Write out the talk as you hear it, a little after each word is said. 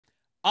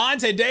On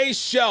today's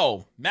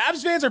show,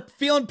 Mavs fans are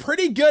feeling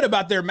pretty good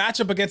about their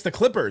matchup against the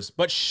Clippers,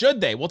 but should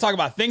they? We'll talk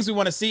about things we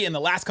want to see in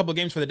the last couple of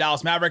games for the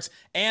Dallas Mavericks,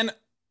 and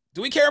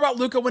do we care about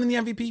Luka winning the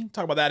MVP?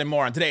 Talk about that and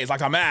more on today's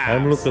Locked On Mavs.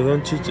 I'm Luka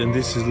Doncic, and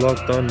this is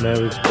Locked On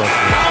Mavericks.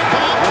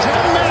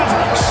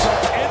 Mavericks,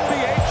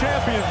 NBA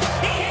champions.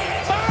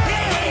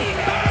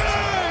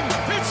 Bang!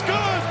 It's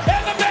good,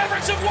 and the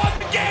Mavericks have won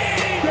the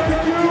game.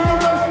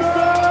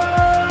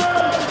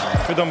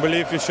 If you don't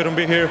believe, you shouldn't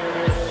be here.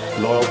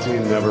 Loyalty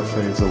never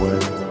fades away.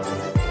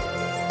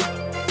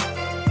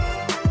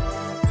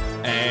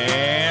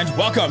 And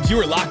welcome. You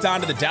are locked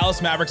on to the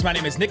Dallas Mavericks. My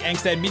name is Nick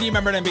Angstadt, media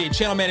member and NBA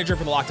channel manager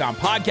for the Locked On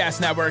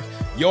Podcast Network.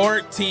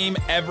 Your team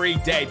every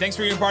day. Thanks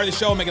for being a part of the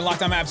show, making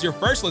Locked On Mavs your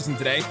first listen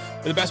today.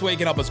 But the best way you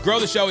can help us grow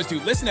the show is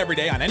to listen every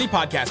day on any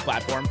podcast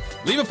platform,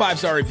 leave a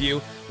 5-star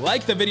review,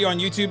 like the video on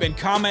YouTube, and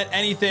comment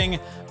anything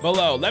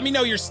below. Let me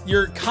know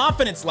your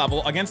confidence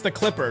level against the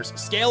Clippers.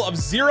 Scale of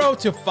 0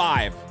 to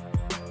 5.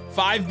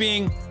 5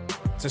 being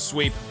it's a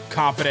sweep,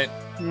 confident,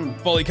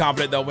 fully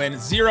confident they'll win.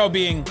 0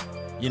 being,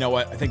 you know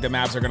what, I think the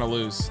Mavs are going to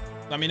lose.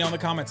 Let me know in the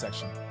comment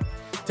section.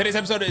 Today's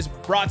episode is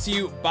brought to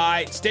you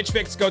by Stitch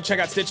Fix. Go check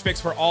out Stitch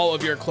Fix for all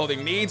of your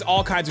clothing needs.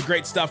 All kinds of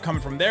great stuff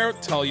coming from there.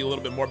 Tell you a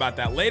little bit more about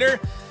that later.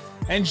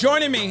 And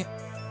joining me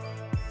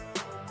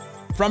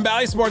from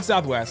Valley Sports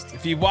Southwest,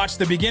 if you've watched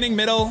the beginning,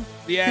 middle,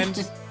 the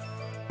end,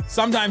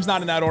 sometimes not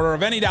in that order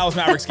of any Dallas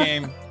Mavericks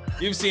game,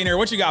 you've seen her.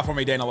 What you got for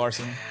me, Dana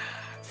Larson?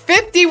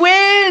 50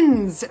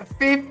 wins.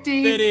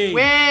 50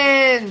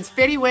 wins.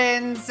 50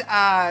 wins.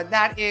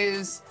 That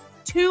is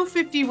 2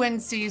 50-win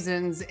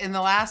seasons in the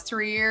last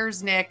 3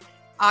 years, Nick.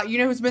 You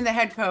know who's been the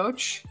head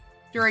coach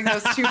during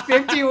those 2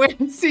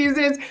 50-win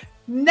seasons?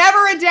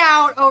 Never a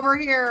doubt over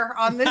here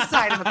on this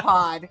side of the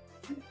pod.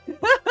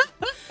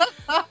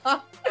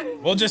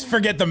 We'll just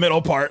forget the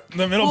middle part.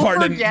 The middle part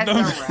didn't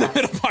happen.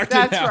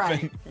 That's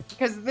right.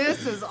 Because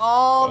this is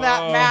all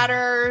that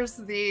matters.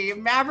 The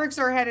Mavericks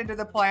are headed to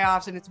the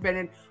playoffs, and it's been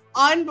an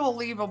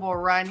unbelievable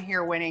run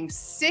here, winning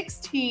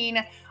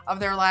 16 of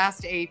their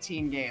last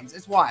 18 games.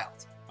 It's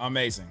wild.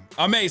 Amazing.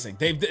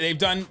 They've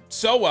done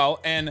so well,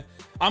 and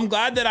I'm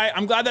glad that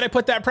I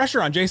put that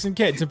pressure on Jason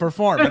Kidd to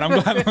perform. And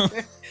I'm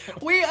glad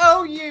we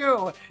owe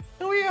you.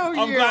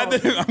 I'm glad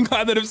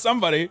that if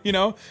somebody,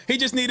 he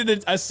just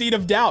needed a seed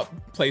of doubt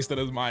placed in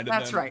his mind.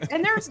 That's right.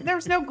 And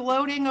there's no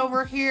gloating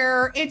over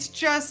here. It's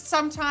just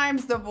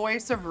sometimes the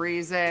voice of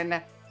reason.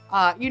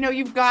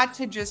 You've got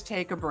to just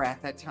take a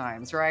breath at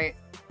times, right?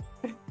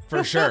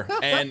 For sure.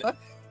 And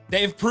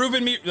they've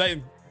proven me,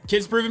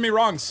 Kid's proven me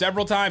wrong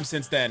several times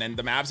since then. And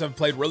the Mavs have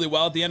played really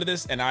well at the end of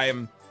this. And I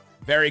am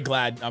very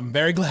glad. I'm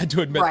very glad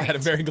to admit that.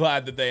 I'm very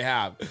glad that they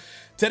have.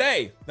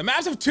 Today, the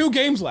Mavs have 2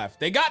 games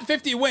left. They got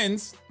 50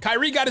 wins.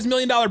 Kyrie got his $1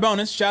 million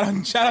bonus. Shout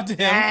out to him.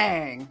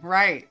 Dang,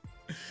 right.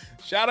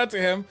 Shout out to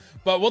him.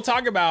 But we'll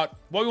talk about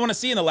what we want to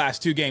see in the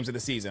last 2 games of the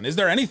season. Is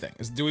there anything?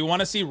 Do we want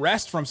to see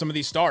rest from some of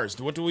these stars?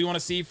 What do we want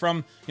to see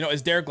from,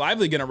 is Dereck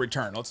Lively going to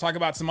return? Let's talk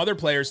about some other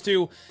players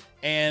too.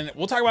 And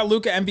we'll talk about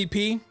Luka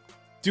MVP.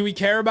 Do we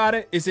care about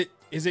it? Is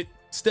it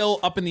still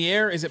up in the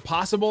air? Is it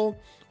possible?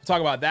 We'll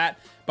talk about that.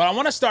 But I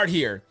want to start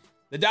here.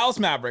 The Dallas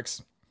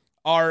Mavericks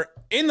are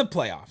in the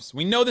playoffs.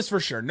 We know this for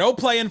sure. No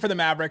play-in for the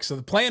Mavericks, so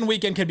the play-in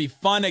weekend can be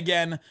fun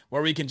again,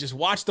 where we can just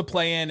watch the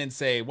play-in and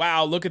say,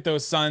 wow, look at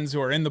those Suns who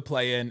are in the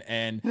play-in,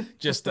 and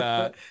just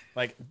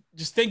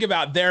just think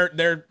about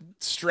their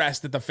stress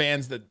that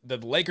the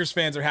Lakers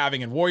fans are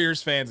having, and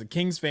Warriors fans and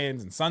Kings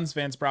fans and Suns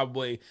fans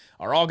probably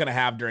are all going to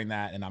have during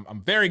that. And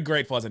I'm very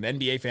grateful as an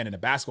NBA fan and a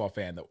basketball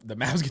fan that the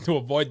Mavs get to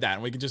avoid that,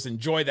 and we can just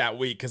enjoy that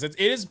week, because it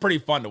is pretty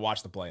fun to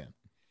watch the play-in.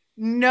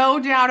 No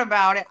doubt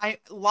about it.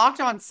 Locked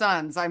On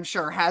Suns, I'm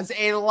sure, has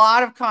a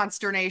lot of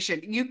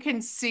consternation. You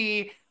can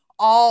see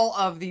all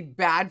of the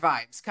bad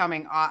vibes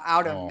coming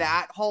out of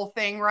that whole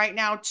thing right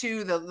now,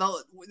 too.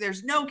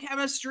 There's no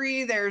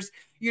chemistry. There's,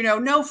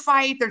 no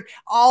fight. There's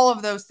all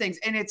of those things.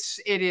 And it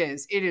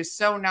is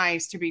so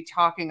nice to be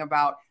talking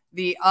about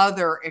the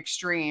other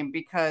extreme,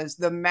 because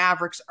the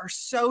Mavericks are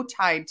so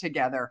tied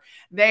together.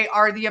 They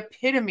are the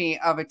epitome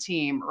of a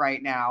team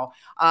right now.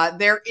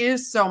 There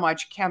is so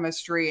much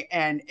chemistry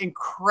and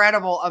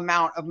incredible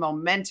amount of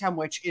momentum,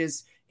 which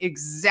is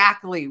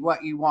exactly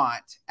what you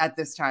want at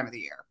this time of the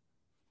year.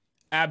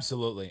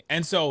 Absolutely.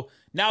 And so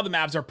now the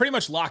Mavs are pretty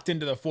much locked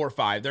into the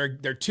 4-5. They're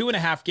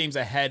 2.5 games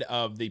ahead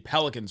of the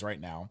Pelicans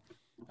right now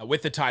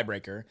with the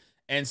tiebreaker.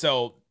 And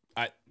so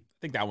I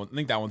think that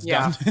one's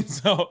done. And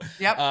so,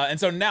 and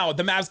so now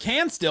the Mavs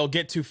can still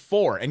get to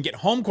 4 and get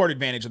home court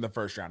advantage in the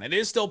first round. It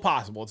is still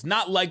possible. It's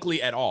not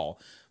likely at all.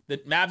 The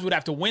Mavs would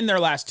have to win their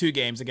last 2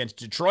 games against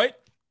Detroit.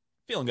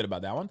 Feeling good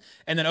about that one.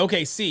 And then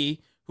OKC,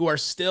 who are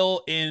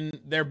still in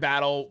their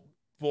battle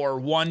for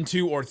 1,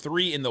 2, or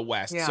 3 in the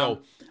West. Yeah.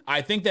 So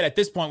I think that at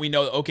this point, we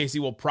know that OKC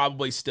will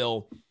probably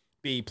still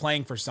be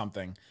playing for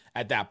something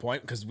at that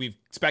point, because we've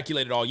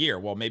speculated all year,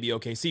 well, maybe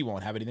OKC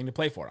won't have anything to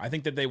play for. I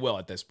think that they will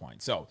at this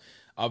point. So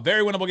a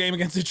very winnable game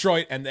against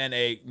Detroit, and then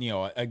a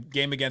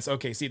game against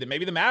OKC that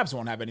maybe the Mavs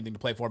won't have anything to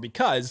play for,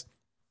 because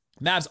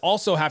Mavs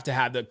also have to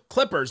have the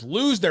Clippers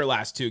lose their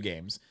last 2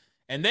 games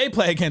and they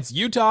play against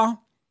Utah,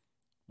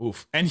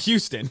 and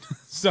Houston.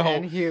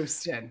 And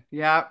Houston,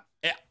 yep.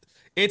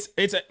 It's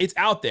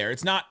out there.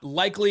 It's not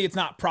likely, it's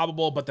not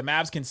probable, but the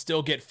Mavs can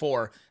still get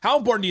 4. How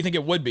important do you think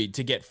it would be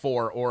to get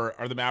 4, or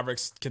are the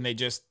Mavericks,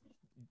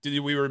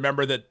 do we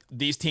remember that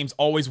these teams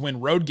always win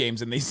road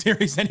games in these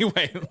series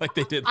anyway, like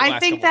they did I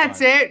think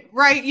that's it,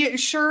 right?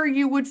 Sure,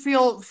 you would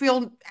feel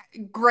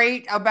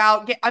great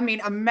about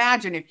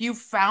imagine if you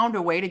found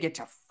a way to get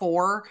to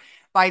 4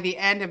 by the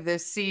end of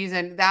this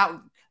season.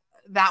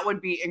 That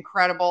would be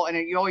incredible, and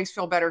you always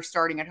feel better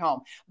starting at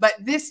home. But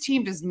this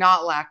team does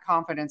not lack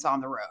confidence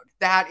on the road.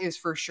 That is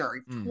for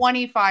sure.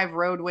 25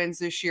 road wins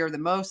this year, the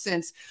most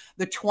since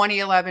the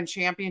 2011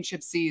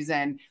 championship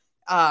season.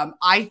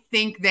 I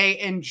think they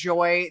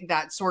enjoy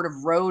that sort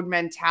of road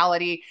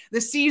mentality.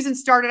 The season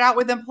started out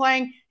with them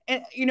playing,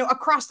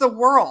 across the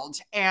world,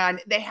 and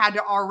they had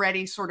to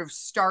already sort of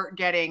start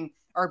getting,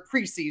 or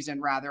preseason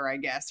rather, I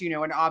guess, in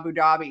Abu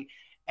Dhabi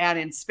and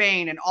in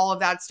Spain and all of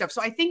that stuff.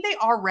 So I think they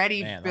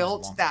already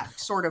built that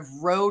sort of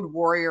road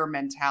warrior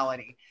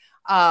mentality.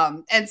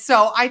 And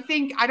so I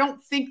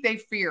don't think they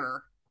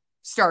fear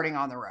starting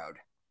on the road.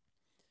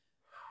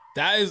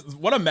 That is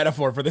what a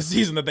metaphor for the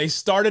season, that they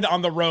started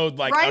on the road,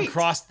 like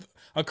across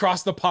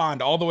the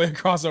pond, all the way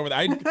across over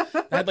there.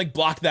 I had like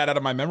blocked that out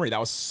of my memory. That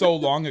was so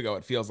long ago,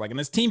 it feels like. And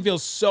this team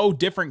feels so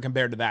different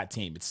compared to that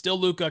team. It's still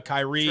Luka,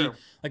 Kyrie. True.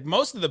 Like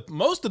most of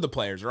the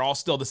players are all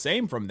still the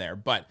same from there,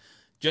 but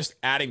just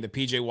adding the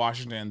PJ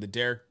Washington, the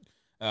Daniel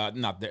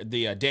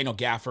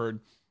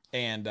Gafford,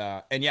 and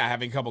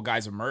having a couple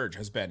guys emerge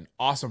has been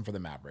awesome for the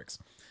Mavericks.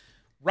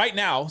 Right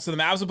now, so the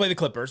Mavs will play the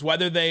Clippers,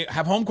 whether they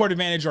have home court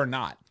advantage or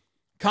not.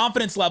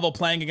 Confidence level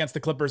playing against the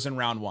Clippers in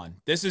round 1.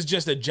 This is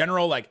just a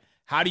general, like,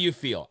 how do you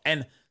feel?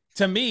 And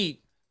to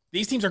me,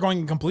 these teams are going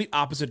in complete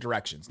opposite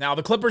directions. Now,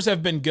 the Clippers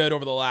have been good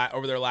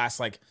over their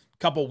last like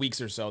couple weeks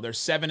or so. They're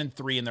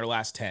 7-3 in their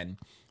last 10.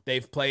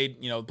 They've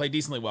played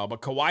decently well,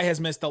 but Kawhi has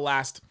missed the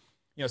last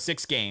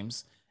 6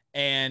 games,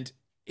 and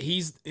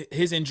his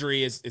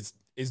injury is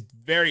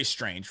very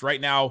strange.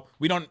 Right now,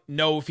 we don't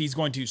know if he's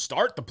going to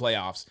start the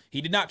playoffs. He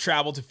did not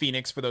travel to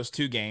Phoenix for those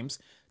 2 games.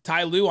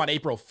 Ty Lue on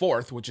April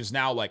 4th, which is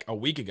now like a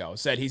week ago,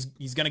 said he's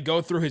going to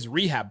go through his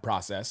rehab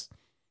process,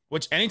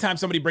 which anytime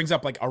somebody brings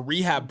up like a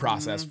rehab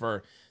process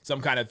for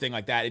some kind of thing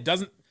like that,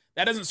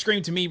 that doesn't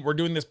scream to me we're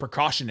doing this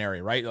precautionary,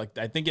 right? Like,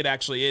 I think it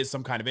actually is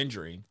some kind of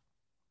injury.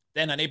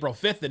 Then on April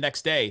 5th, the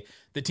next day,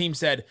 the team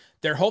said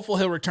they're hopeful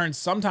he'll return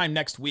sometime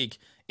next week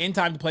in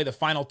time to play the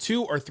final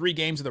 2 or 3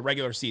 games of the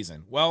regular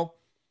season. Well,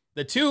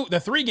 the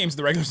 3 games of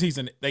the regular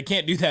season, they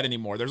can't do that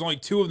anymore. There's only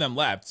 2 of them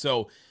left.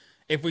 So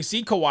if we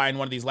see Kawhi in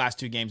one of these last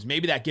 2 games,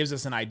 maybe that gives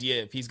us an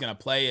idea if he's going to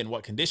play and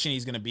what condition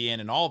he's going to be in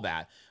and all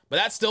that. But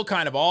that's still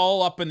kind of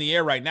all up in the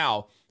air right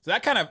now. So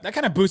that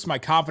kind of boosts my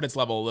confidence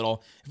level a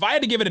little. If I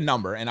had to give it a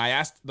number, and I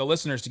asked the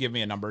listeners to give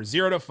me a number,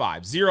 0 to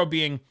 5, 0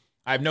 being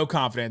I have no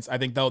confidence, I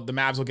think the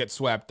Mavs will get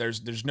swept,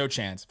 there's no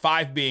chance.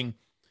 5 being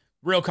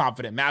real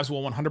confident, Mavs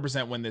will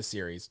 100% win this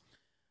series.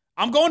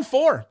 I'm going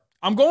 4.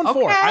 I'm going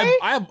 4.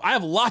 I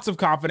have lots of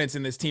confidence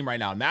in this team right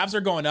now. Mavs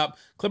are going up,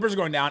 Clippers are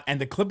going down,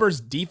 and the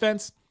Clippers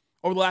defense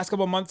over the last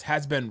couple of months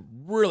has been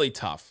really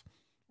tough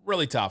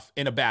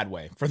in a bad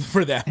way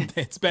for them.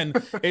 It's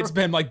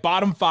been like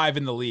bottom 5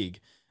 in the league.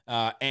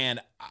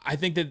 And I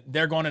think that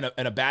they're going in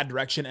a bad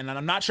direction. And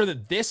I'm not sure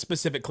that this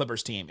specific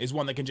Clippers team is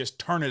one that can just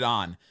turn it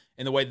on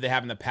in the way that they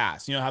have in the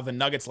past. You know how the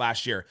Nuggets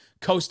last year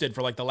coasted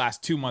for like the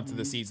last 2 months of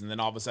the season, then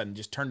all of a sudden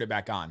just turned it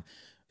back on.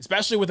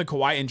 Especially with a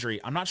Kawhi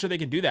injury, I'm not sure they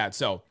can do that.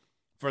 So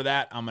for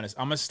that, I'm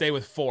gonna stay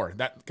with 4.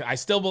 That I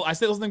still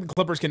think the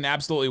Clippers can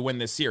absolutely win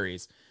this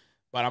series,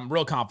 but I'm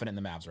real confident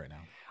in the Mavs right now.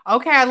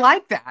 Okay, I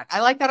like that.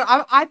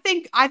 I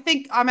think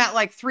I'm at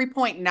like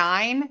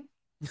 3.9,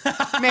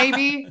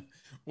 maybe.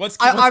 What's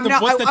the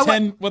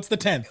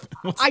 10th?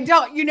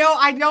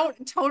 I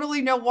don't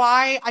totally know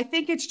why. I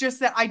think it's just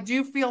that I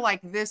do feel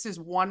like this is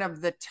one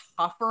of the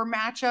tougher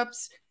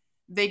matchups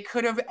they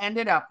could have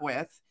ended up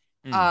with.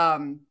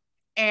 And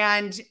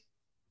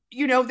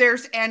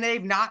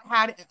they've not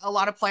had a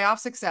lot of playoff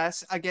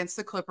success against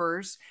the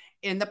Clippers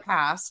in the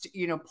past.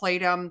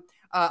 Played them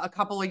a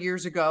couple of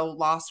years ago,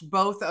 lost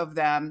both of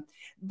them.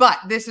 But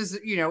this is,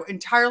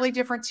 entirely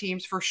different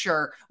teams for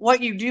sure.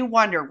 What you do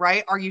wonder,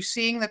 right? Are you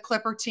seeing the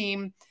Clipper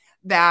team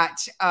that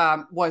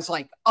was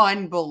like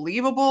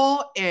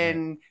unbelievable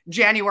in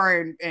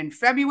January and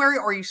February?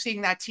 Or are you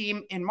seeing that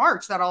team in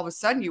March that all of a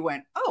sudden you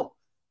went, oh,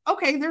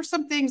 okay, there's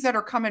some things that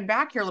are coming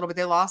back here a little bit.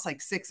 They lost like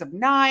 6 of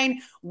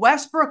 9.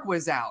 Westbrook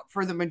was out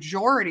for the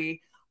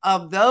majority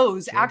of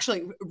those. Sure.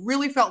 Actually,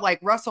 really felt like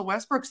Russell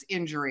Westbrook's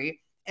injury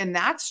in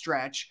that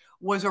stretch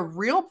was a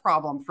real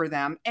problem for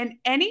them. And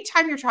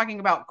anytime you're talking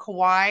about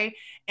Kawhi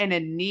and a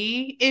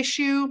knee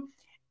issue,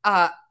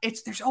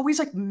 there's always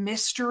like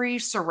mystery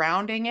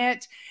surrounding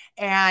it.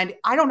 And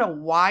I don't know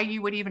why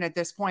you would even at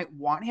this point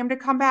want him to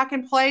come back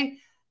and play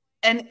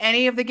in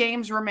any of the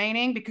games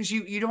remaining, because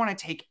you don't want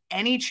to take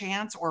any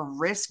chance or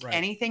risk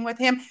anything with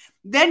him.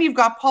 Then you've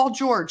got Paul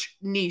George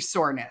knee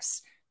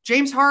soreness.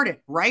 James Harden,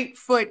 right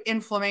foot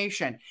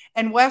inflammation,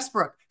 and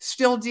Westbrook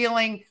still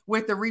dealing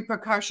with the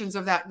repercussions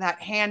of that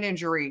hand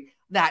injury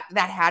that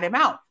had him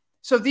out.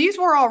 So these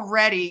were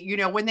already, you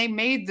know, when they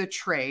made the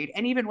trade,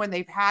 and even when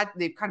they've kind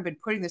of been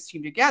putting this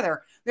team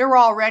together, there were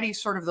already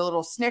sort of the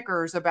little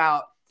snickers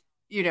about,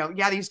 you know,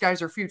 yeah, these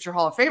guys are future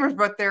Hall of Famers,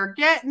 but they're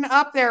getting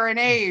up there in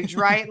age,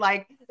 right?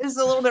 Like, this is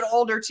a little bit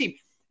older team.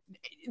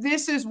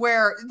 This is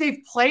where they've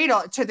played,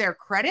 to their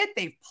credit,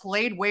 they've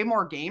played way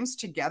more games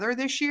together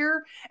this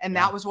year. And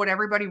that was what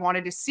everybody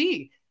wanted to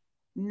see.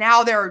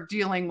 Now they're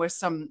dealing with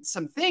some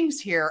things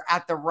here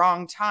at the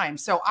wrong time.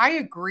 So I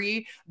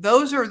agree.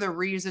 Those are the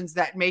reasons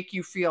that make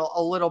you feel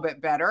a little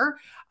bit better,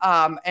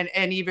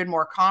 and even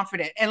more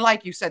confident. And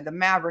like you said, the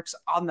Mavericks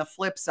on the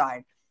flip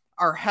side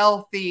are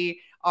healthy,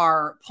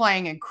 are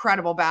playing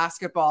incredible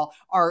basketball,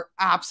 are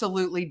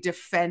absolutely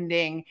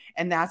defending.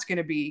 And that's going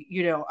to be,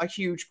 you know, a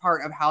huge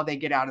part of how they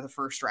get out of the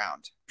first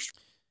round.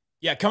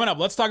 Yeah, coming up,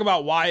 let's talk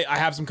about why I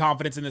have some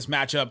confidence in this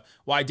matchup,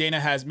 why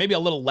Dana has maybe a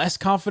little less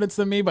confidence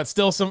than me, but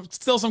still some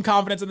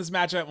confidence in this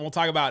matchup. And we'll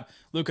talk about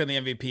Luka and the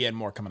MVP and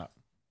more coming up.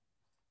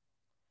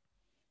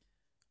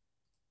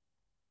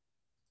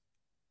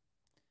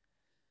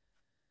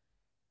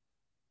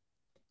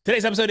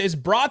 Today's episode is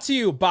brought to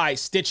you by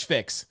Stitch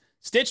Fix.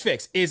 Stitch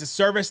Fix is a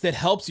service that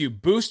helps you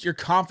boost your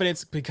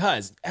confidence,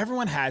 because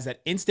everyone has that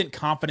instant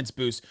confidence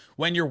boost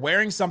when you're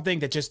wearing something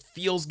that just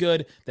feels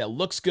good, that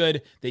looks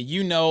good, that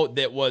you know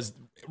that was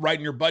right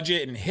in your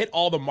budget and hit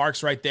all the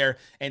marks right there.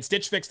 And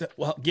Stitch Fix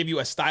will give you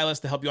a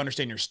stylist to help you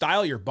understand your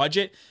style, your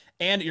budget,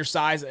 and your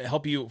size, and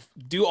help you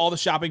do all the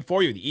shopping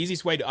for you. The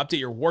easiest way to update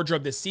your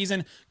wardrobe this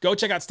season, go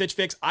check out Stitch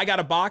Fix. I got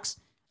a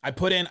box. I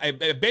put in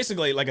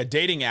basically like a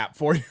dating app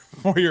for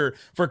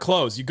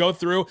clothes. You go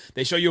through,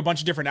 they show you a bunch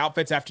of different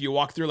outfits after you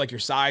walk through, like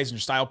your size and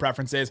your style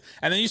preferences,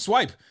 and then you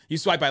swipe.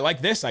 I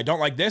like this, I don't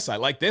like this, I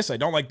like this, I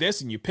don't like this,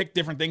 and you pick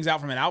different things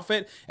out from an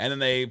outfit, and then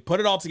they put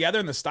it all together,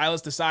 and the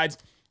stylist decides,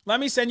 let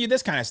me send you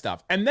this kind of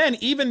stuff. And then,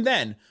 even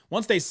then,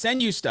 once they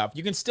send you stuff,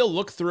 you can still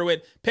look through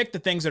it, pick the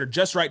things that are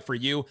just right for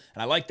you.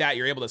 And I like that.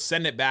 You're able to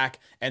send it back,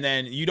 and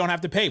then you don't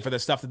have to pay for the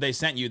stuff that they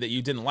sent you that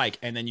you didn't like.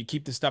 And then you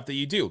keep the stuff that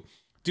you do.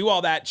 Do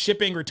all that.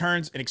 Shipping,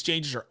 returns, and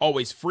exchanges are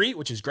always free,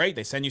 which is great.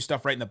 They send you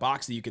stuff right in the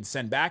box that you can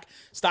send back.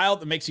 Style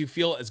that makes you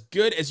feel as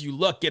good as you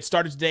look. Get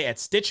started today at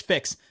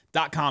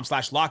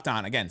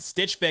stitchfix.com/lockedon. Again,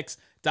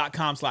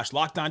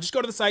 stitchfix.com/lockedon. Just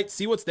go to the site,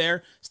 see what's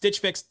there.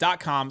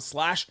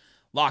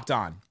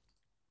 stitchfix.com/lockedon.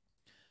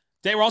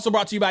 Today, we're also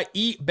brought to you by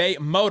eBay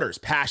Motors.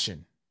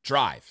 Passion,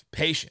 drive,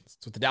 patience.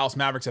 It's what the Dallas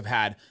Mavericks have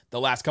had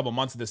the last couple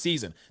months of the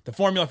season. The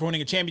formula for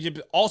winning a championship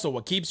is also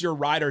what keeps your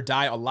ride or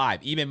die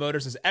alive. eBay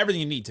Motors has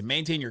everything you need to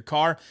maintain your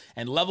car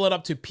and level it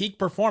up to peak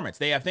performance.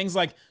 They have things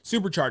like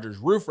superchargers,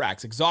 roof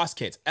racks, exhaust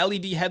kits,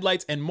 LED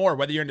headlights, and more.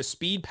 Whether you're into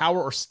speed,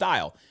 power, or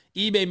style,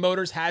 eBay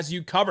Motors has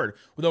you covered.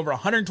 With over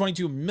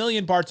 122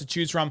 million parts to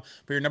choose from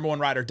for your number one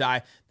ride or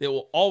die, they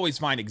will always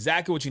find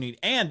exactly what you need.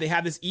 And they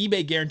have this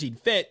eBay Guaranteed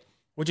Fit,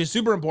 which is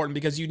super important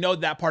because you know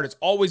that part is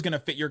always going to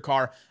fit your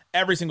car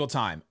every single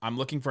time. I'm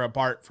looking for a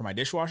part for my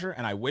dishwasher,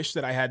 and I wish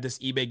that I had this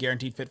eBay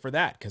Guaranteed Fit for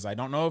that, because I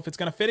don't know if it's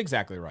going to fit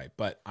exactly right,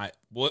 but I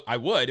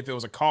would if it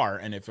was a car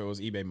and if it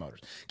was eBay Motors.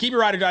 Keep your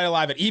ride or die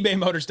alive at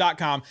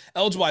ebaymotors.com.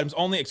 Eligible items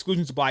only.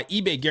 Exclusions apply.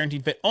 eBay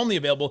Guaranteed Fit only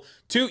available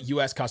to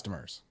U.S.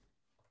 customers.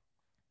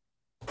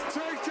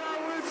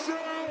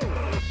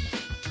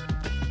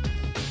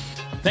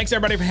 Thanks,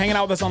 everybody, for hanging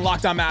out with us on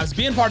Locked On Mavs,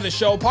 being part of the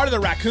show, part of the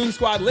Raccoon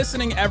Squad,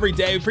 listening every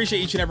day. We appreciate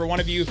each and every one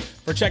of you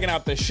for checking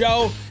out the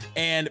show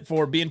and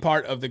for being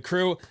part of the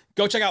crew.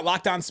 Go check out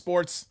Locked On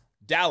Sports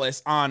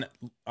Dallas on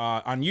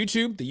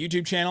YouTube, the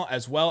YouTube channel,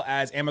 as well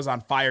as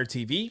Amazon Fire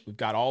TV. We've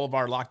got all of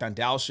our Locked On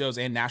Dallas shows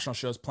and national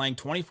shows playing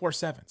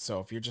 24/7. So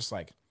if you're just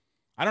like,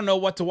 I don't know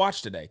what to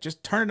watch today,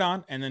 just turn it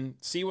on and then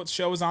see what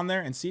show is on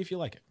there and see if you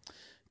like it.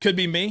 Could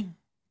be me,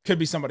 could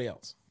be somebody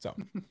else. So,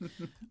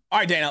 all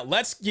right, Dana,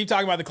 let's keep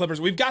talking about the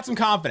Clippers. We've got some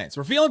confidence.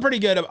 We're feeling pretty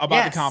good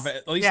about the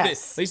confidence. At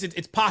least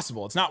it's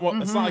possible. It's not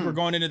it's not like we're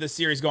going into this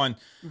series going,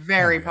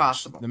 very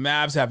possible. The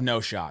Mavs have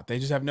no shot. They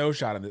just have no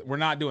shot of it. We're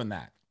not doing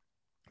that.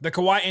 The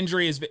Kawhi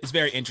injury is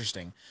very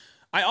interesting.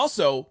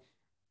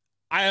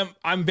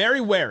 I'm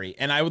very wary,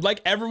 and I would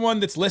like everyone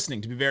that's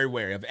listening to be very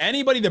wary of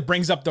anybody that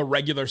brings up the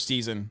regular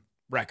season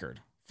record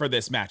for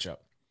this matchup.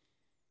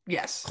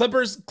 Yes.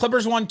 Clippers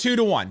won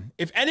 2-1.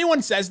 If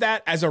anyone says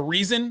that as a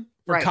reason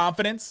for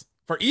confidence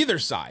for either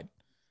side,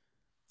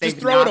 just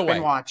throw it away.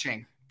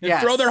 Watching.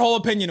 Throw their whole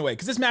opinion away,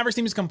 because this Mavericks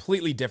team is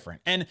completely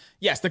different. And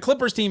yes, the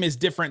Clippers team is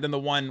different than the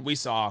one we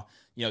saw,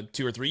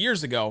 2 or 3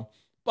 years ago.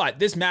 But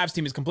this Mavs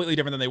team is completely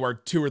different than they were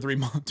 2 or 3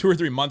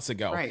 months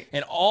ago. Right.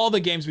 And all the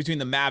games between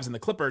the Mavs and the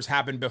Clippers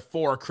happened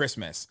before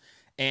Christmas.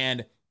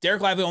 And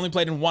Dereck Lively only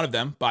played in one of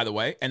them, by the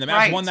way. And the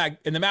Mavs won that.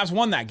 And the Mavs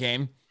won that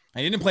game.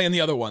 And he didn't play in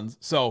the other ones.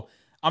 So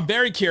I'm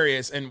very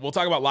curious, and we'll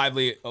talk about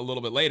Lively a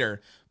little bit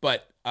later,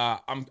 but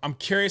I'm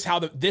curious how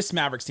this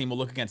Mavericks team will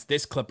look against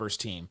this Clippers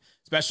team,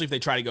 especially if they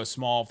try to go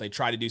small, if they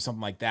try to do something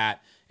like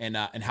that, and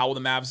how will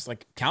the Mavs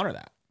counter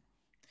that?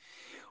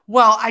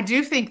 Well, I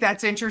do think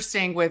that's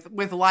interesting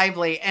with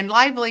Lively. And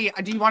Lively,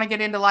 do you want to get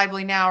into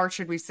Lively now, or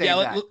should we say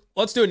that?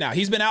 Let's do it now.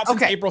 He's been out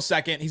since April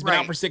 2nd. He's been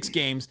out for 6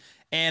 games.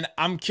 And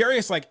I'm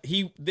curious, like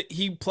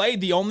he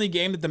played the only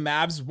game that the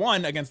Mavs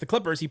won against the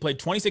Clippers. He played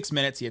 26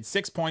 minutes. He had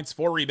 6 points,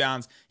 4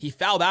 rebounds. He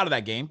fouled out of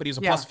that game, but he was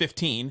a plus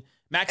 15.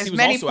 Maxey as was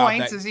many also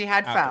points out as he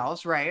had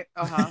fouls, right?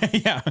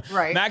 Yeah,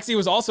 right. Maxey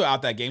was also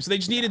out that game, so they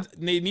just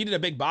needed a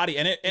big body,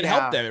 and it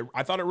helped them.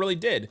 I thought it really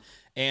did.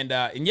 And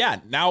yeah,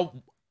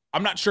 now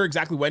I'm not sure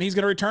exactly when he's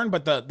going to return,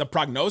 but the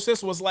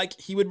prognosis was like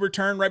he would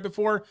return right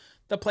before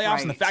the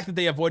playoffs, and the fact that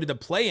they avoided the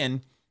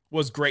play-in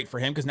was great for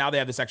him because now they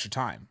have this extra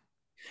time.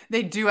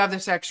 They do have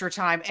this extra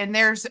time, and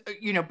there's,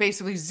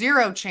 basically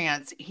zero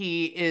chance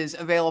he is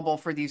available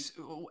for these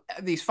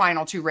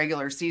final 2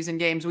 regular season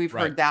games. We've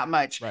heard that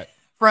much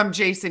from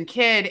Jason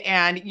Kidd.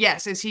 And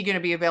yes, is he going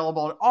to be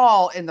available at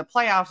all in the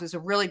playoffs is a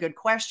really good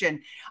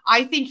question.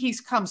 I think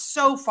he's come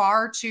so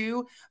far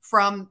too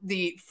from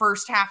the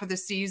first half of the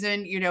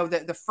season,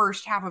 the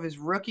first half of his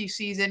rookie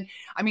season.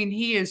 I mean,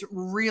 he is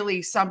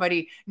really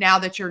somebody now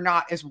that you're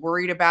not as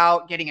worried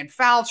about getting in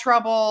foul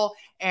trouble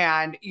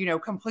and,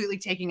 completely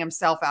taking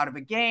himself out of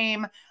a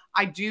game.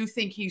 I do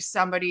think he's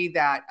somebody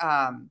that,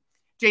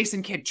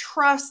 Jason Kidd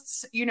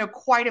trusts,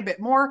 quite a bit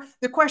more.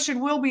 The question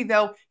will be,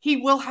 though, he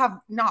will have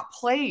not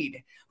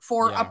played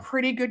for a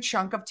pretty good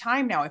chunk of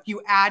time now. If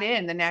you add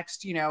in the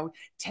next,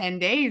 10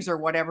 days or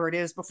whatever it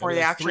is before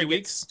they actually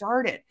get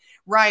started.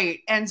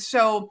 Right. And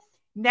so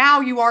now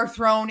you are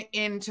thrown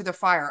into the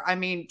fire. I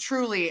mean,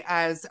 truly,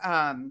 as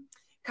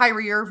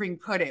Kyrie Irving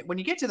put it, when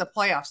you get to the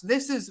playoffs,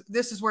 this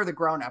is where the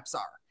grown-ups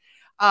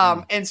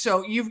are. And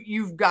so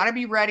you've got to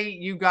be ready.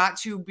 You got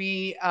to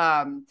be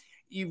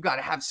you've got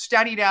to have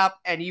studied up,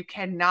 and you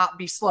cannot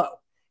be slow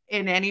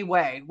in any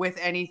way with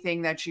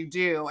anything that you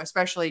do,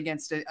 especially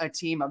against a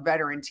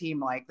veteran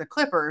team like the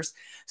Clippers.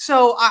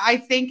 So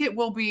I think it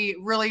will be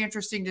really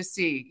interesting to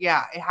see,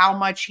 how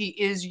much he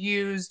is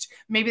used.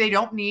 Maybe they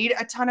don't need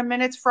a ton of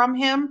minutes from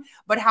him,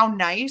 but how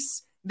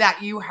nice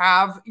that you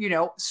have,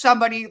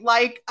 somebody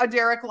like a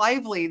Dereck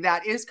Lively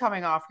that is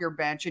coming off your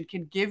bench and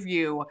can give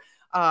you,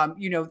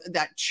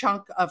 that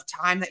chunk of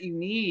time that you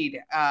need.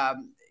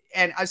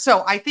 And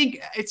so I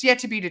think it's yet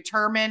to be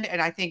determined. And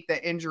I think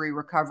the injury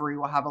recovery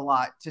will have a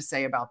lot to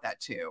say about that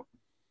too.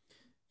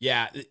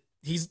 Yeah.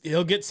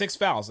 He'll get 6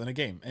 fouls in a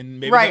game, and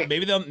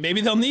maybe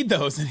they'll need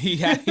those. And he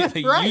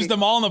used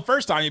them all in the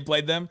first time he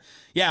played them.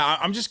 Yeah.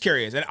 I'm just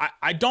curious. And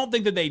I don't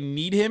think that they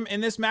need him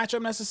in this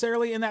matchup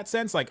necessarily in that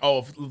sense. Like,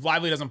 if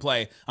Lively doesn't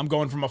play, I'm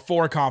going from a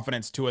 4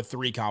 confidence to a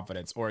 3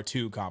 confidence or a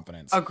 2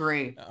 confidence.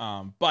 Agree.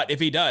 But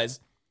if he does,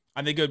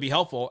 I think it would be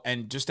helpful.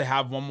 And just to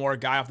have one more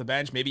guy off the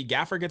bench, maybe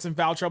Gaffer gets in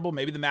foul trouble.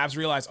 Maybe the Mavs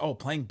realize,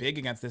 playing big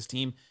against this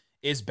team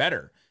is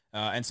better.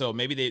 And so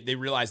maybe they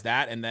realize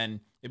that. And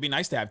then it'd be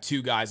nice to have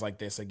 2 guys like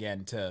this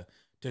again to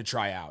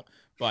try out.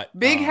 But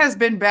big has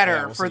been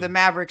better for the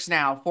Mavericks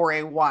now for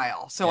a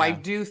while. So I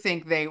do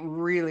think they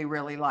really,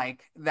 really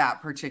like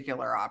that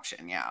particular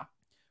option. Yeah.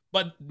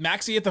 But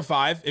Maxey at the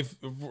 5, if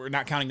we're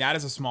not counting that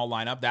as a small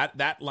lineup,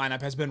 that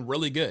lineup has been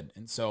really good.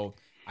 And so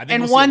I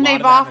think one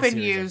they've often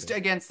used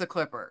against the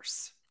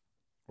Clippers.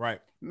 Right.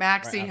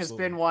 Maxey has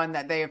been one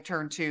that they have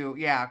turned to,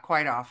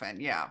 quite often.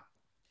 Yeah.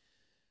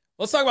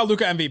 Let's talk about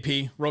Luka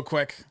MVP real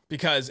quick,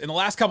 because in the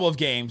last couple of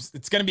games,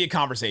 it's going to be a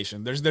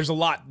conversation. There's a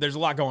lot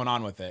going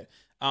on with it.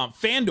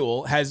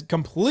 FanDuel has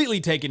completely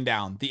taken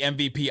down the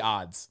MVP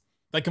odds.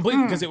 Like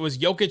completely, because it was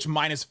Jokic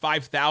minus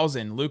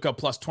 5,000, Luka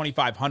plus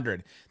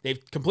 2,500. They've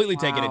completely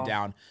taken it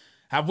down.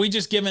 Have we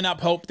just given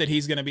up hope that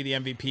he's going to be the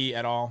MVP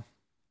at all?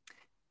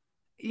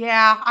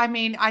 Yeah, I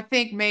mean, I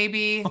think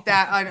maybe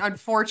that.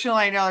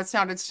 Unfortunately, I know it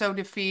sounded so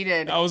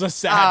defeated. That was a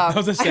sad.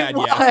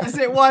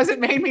 It was. It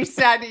made me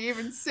sad to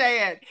even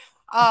say it,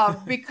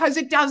 because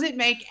it doesn't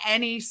make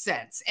any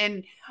sense.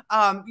 And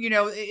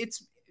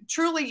it's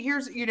truly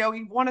here's.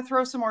 You want to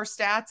throw some more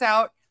stats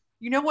out.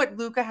 You know what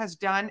Luka has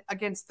done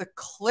against the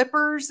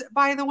Clippers,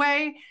 by the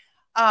way.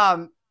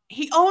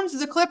 He owns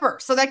the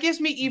Clippers, so that gives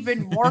me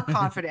even more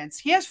confidence.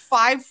 He has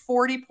 5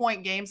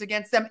 40-point games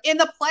against them in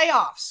the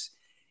playoffs.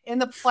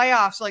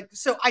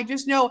 So I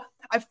just know,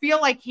 I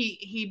feel like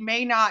he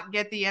may not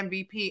get the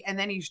MVP, and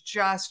then he's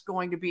just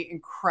going to be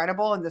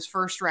incredible in this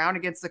first round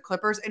against the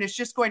Clippers. And it's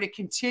just going to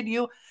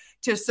continue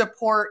to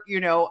support,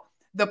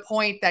 the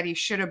point that he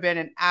should have been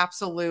an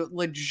absolute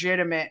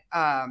legitimate,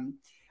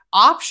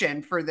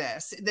 option for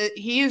this. That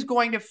he is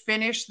going to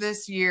finish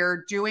this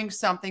year doing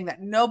something that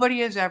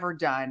nobody has ever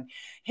done.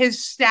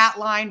 His stat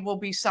line will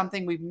be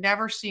something we've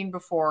never seen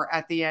before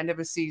at the end of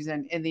a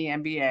season in the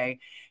NBA.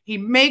 He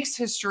makes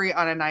history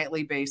on a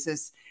nightly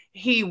basis.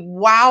 He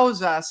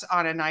wows us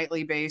on a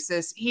nightly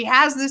basis. He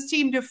has this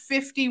team to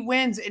 50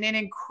 wins in an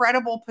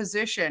incredible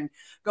position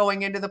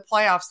going into the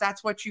playoffs.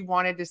 That's what you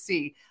wanted to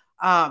see.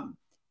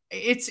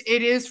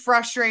 It is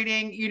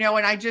frustrating,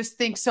 and I just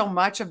think so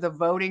much of the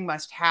voting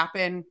must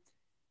happen.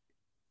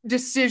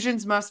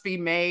 Decisions must be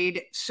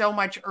made so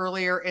much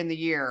earlier in the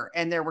year.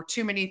 And there were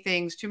too many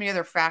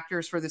other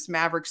factors for this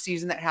Mavericks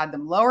season that had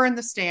them lower in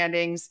the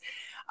standings.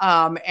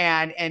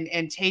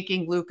 and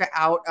taking Luka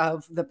out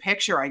of the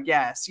picture, I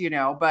guess,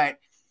 but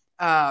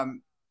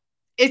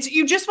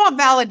you just want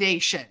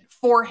validation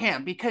for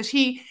him because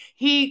he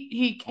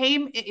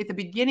came at the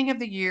beginning of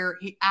the year.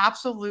 He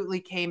absolutely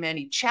came in.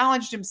 He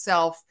challenged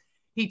himself.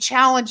 He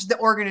challenged the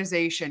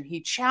organization.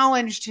 He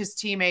challenged his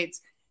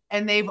teammates,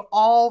 and they've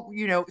all,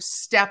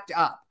 stepped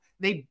up.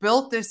 They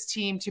built this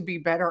team to be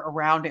better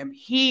around him.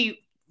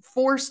 He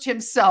forced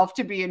himself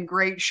to be in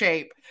great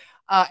shape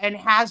and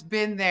has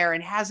been there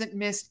and hasn't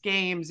missed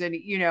games. And,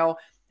 and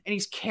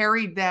he's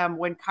carried them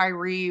when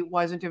Kyrie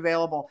wasn't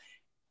available.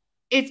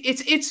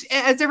 It's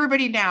as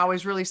everybody now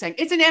is really saying,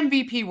 it's an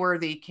MVP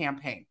worthy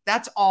campaign.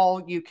 That's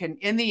all you can,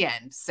 in the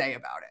end, say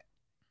about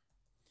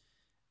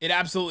it. It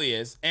absolutely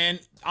is. And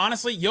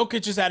honestly,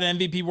 Jokic just had an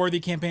MVP worthy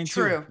campaign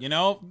too. True.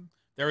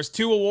 There was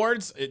 2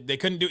 awards. They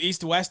couldn't do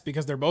East to West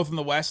because they're both in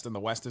the West, and the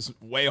West is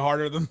way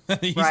harder than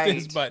the East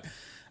is. But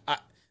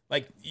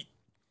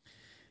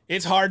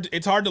it's hard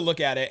to look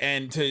at it,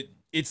 and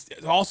it's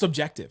all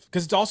subjective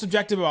because it's all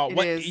subjective about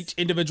what each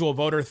individual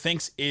voter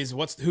thinks is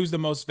who's the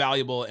most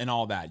valuable and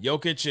all that.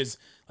 Jokic is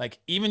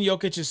even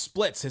Jokic's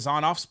splits, his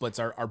on-off splits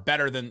are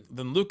better than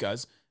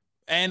Luka's,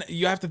 and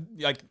you have to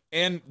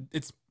and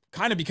it's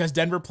kind of because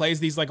Denver plays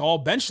these all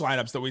bench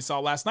lineups that we saw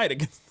last night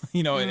against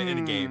in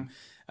a game.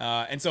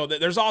 And so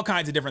there's all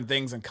kinds of different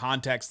things and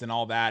context and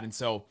all that. And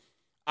so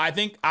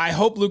I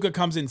hope Luka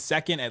comes in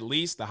second at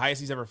least. The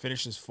highest he's ever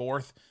finished is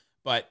 4th.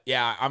 But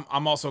yeah,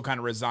 I'm also kind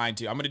of resigned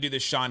to. I'm going to do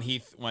this Sean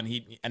Heath when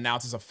he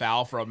announces a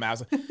foul for a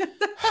Mavs.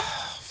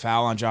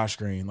 Foul on Josh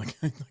Green.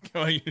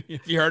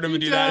 If you heard him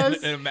do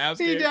that in a Mavs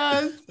game. He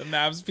does. The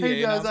Mavs PA.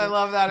 He does. I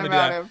love that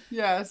about him.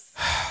 Yes.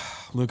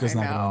 Luka's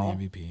not going to win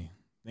the MVP.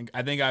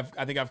 I think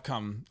I've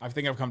come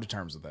to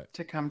terms with it.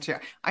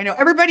 I know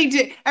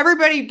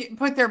everybody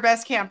put their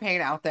best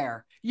campaign out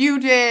there. You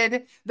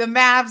did, the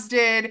Mavs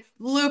did,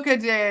 Luka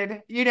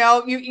did,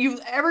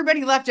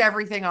 everybody left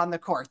everything on the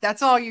court.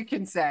 That's all you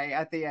can say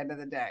at the end of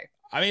the day.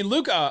 I mean,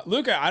 Luka,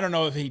 I don't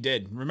know if he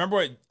did. Remember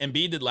what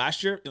Embiid did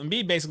last year?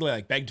 Embiid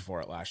basically begged for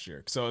it last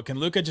year. So can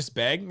Luka just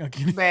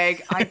beg?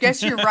 Beg. I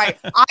guess you're right.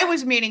 I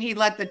was meaning he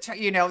let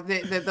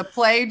the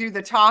play do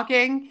the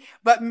talking,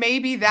 but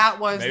maybe that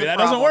was the problem.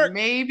 Doesn't work.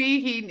 Maybe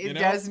he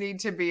does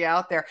need to be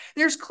out there.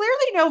 There's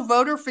clearly no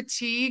voter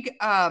fatigue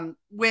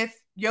with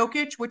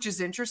Jokic, which is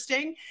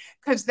interesting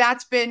because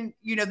that's been,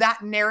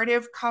 that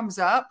narrative comes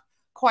up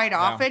quite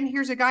often.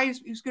 Here's a guy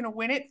who's going to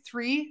win it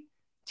 3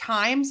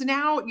 times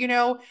now,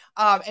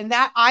 and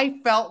that I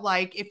felt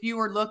like if you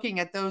were looking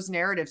at those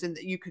narratives and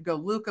you could go,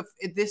 Luka,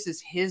 this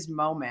is his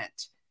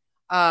moment.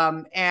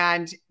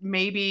 And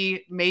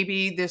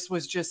maybe this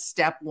was just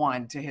step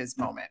 1 to his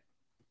moment.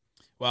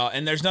 Well,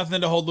 and there's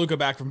nothing to hold Luka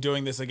back from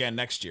doing this again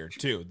next year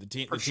too. The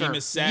team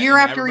is set year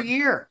after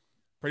year.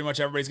 Pretty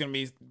much everybody's going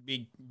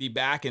to be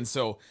back. And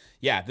so,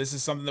 yeah, this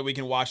is something that we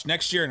can watch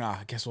next year. And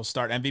I guess we'll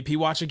start MVP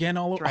watch again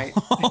all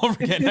over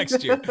again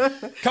next year.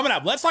 Coming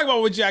up, let's talk about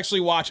what you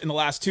actually watch in the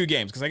last 2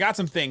 games, because I got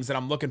some things that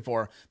I'm looking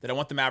for that I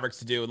want the Mavericks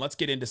to do. And let's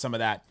get into some of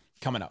that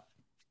coming up.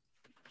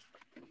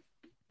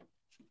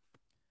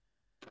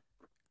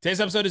 Today's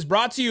episode is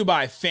brought to you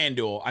by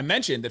FanDuel. I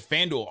mentioned that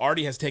FanDuel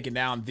already has taken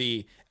down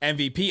the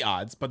MVP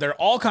odds, but there are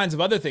all kinds of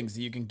other things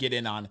that you can get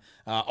in on.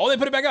 They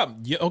put it back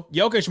up.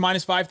 Jokic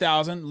minus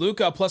 5,000,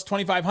 Luka plus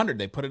 2,500.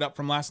 They put it up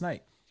from last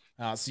night.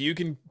 So you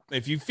can,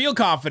 if you feel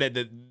confident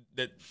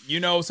that you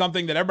know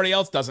something that everybody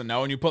else doesn't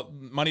know and you put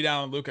money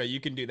down on Luka, you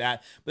can do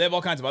that. But they have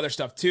all kinds of other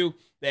stuff too.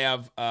 They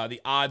have the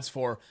odds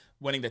for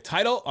winning the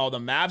title. The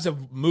Mavs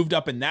have moved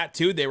up in that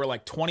too. They were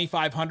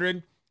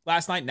 2,500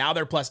 last night. Now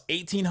they're plus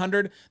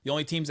 1,800. The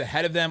only teams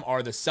ahead of them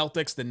are the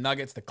Celtics, the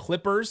Nuggets, the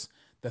Clippers,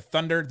 the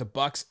Thunder, the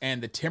Bucks,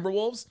 and the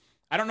Timberwolves.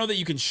 I don't know that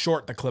you can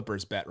short the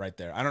Clippers bet right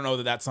there. I don't know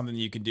that that's something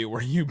you can do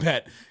where you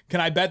bet.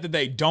 Can I bet that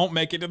they don't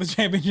make it to the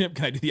championship?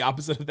 Can I do the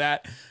opposite of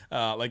that?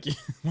 Like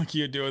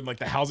you do in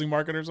the housing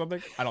market or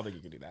something? I don't think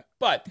you can do that.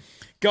 But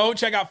go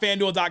check out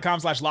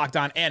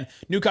FanDuel.com/lockedon, and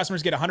new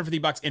customers get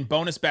 $150 in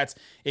bonus bets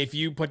if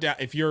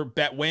your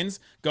bet wins.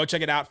 Go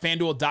check it out.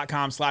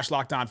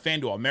 FanDuel.com/lockedon.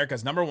 FanDuel,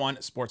 America's #1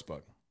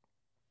 sportsbook.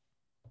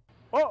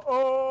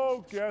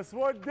 Uh-oh, guess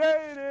what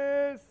day it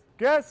is?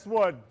 Guess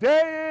what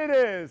day it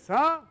is,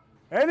 huh?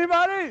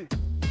 Anybody?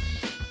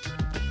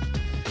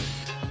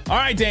 All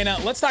right, Dana,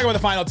 let's talk about the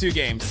final 2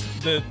 games.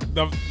 The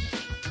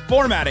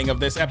formatting of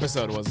this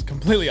episode was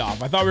completely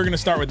off. I thought we were going to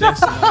start with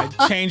this, and then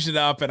I changed it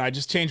up, and I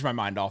just changed my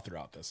mind all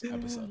throughout this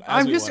episode.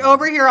 I'm just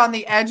over here on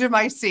the edge of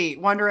my seat,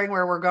 wondering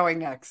where we're going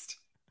next.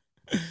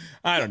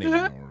 I don't even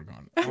know where we're going.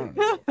 I don't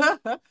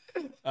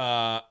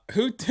know.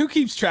 Who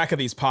keeps track of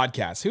these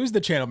podcasts? Who's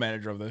the channel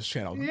manager of this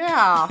channel?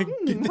 Yeah.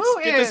 Get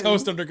this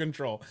host under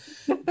control.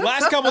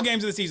 Last couple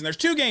games of the season. There's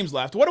 2 games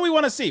left. What do we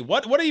want to see?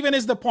 What even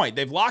is the point?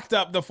 They've locked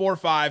up the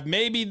 4-5.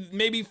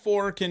 Maybe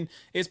 4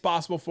 is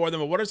possible for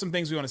them. But what are some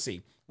things we want to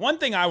see? One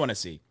thing I want to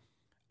see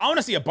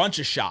a bunch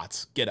of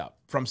shots get up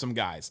from some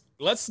guys.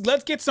 Let's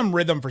get some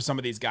rhythm for some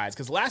of these guys,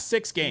 because last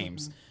 6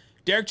 games,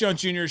 Derrick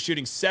Jones Jr. is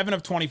shooting 7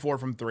 of 24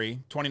 from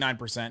 3,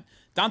 29%.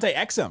 Dante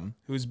Exum,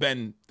 who's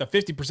been the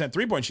 50%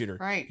 three-point shooter.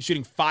 Right. He's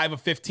shooting 5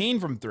 of 15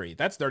 from 3.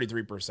 That's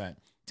 33%.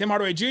 Tim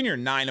Hardaway Jr.,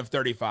 9 of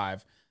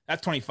 35.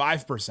 That's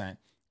 25%.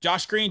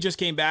 Josh Green just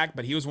came back,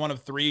 but he was 1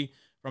 of 3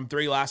 from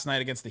 3 last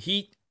night against the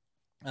Heat.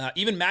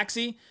 Even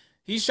Maxey,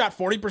 he's shot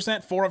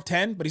 40%, 4 of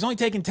 10, but he's only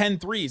taken 10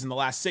 threes in the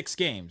last 6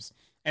 games.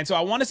 And so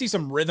I want to see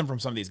some rhythm from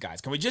some of these guys.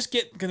 Can we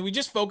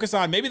just focus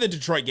on maybe the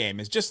Detroit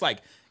game is just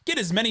like get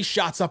as many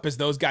shots up as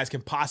those guys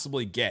can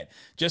possibly get,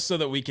 just so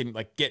that we can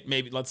like get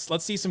maybe let's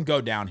see some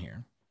go down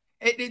here.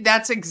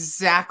 That's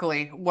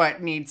exactly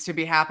what needs to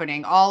be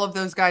happening. All of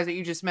those guys that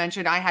you just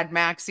mentioned, I had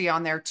Maxey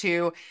on there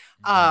too,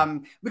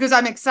 because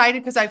I'm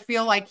excited because I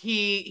feel like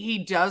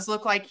he does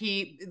look like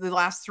the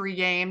last 3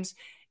 games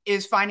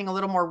is finding a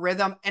little more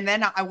rhythm, and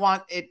then I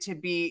want it to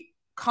be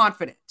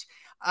confident.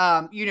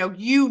 Like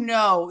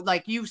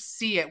you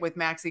see it with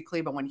Maxey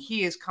Kleber when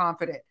he is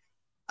confident.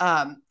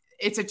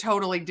 It's a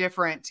totally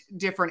different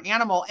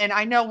animal. And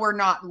I know we're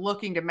not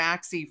looking to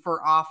Maxey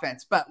for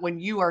offense, but when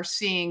you are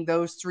seeing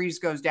those threes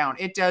goes down,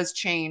 it does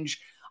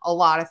change a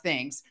lot of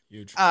things.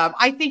 Huge.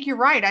 I think you're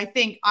right. I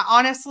think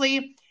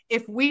honestly,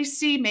 if we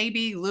see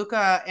maybe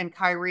Luka and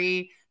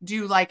Kyrie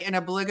do like an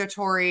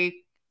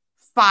obligatory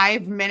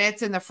 5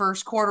 minutes in the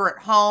first quarter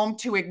at home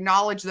to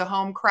acknowledge the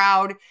home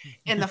crowd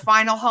in the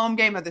final home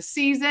game of the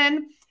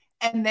season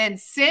and then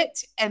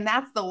sit. And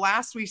that's the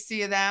last we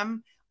see of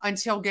them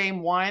until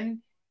game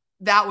 1.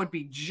 That would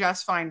be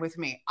just fine with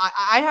me.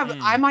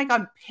 I'm like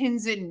on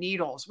pins and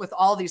needles with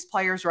all these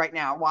players right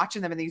now,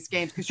 watching them in these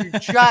games. Cause you're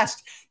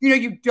just,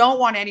 you don't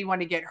want anyone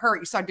to get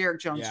hurt. You saw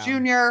Derrick Jones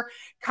Jr.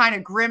 kind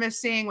of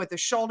grimacing with the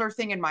shoulder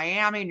thing in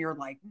Miami. And you're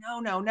like,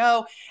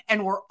 no.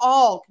 And we're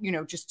all,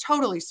 just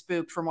totally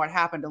spooked from what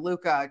happened to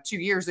Luka 2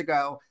 years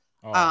ago.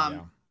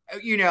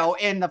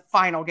 In the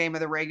final game of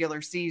the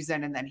regular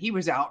season. And then he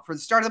was out for the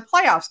start of the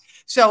playoffs.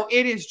 So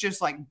it is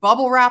just like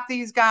bubble wrap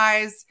these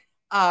guys.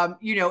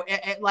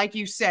 Like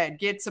you said,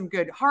 get some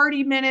good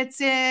Hardy minutes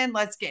in.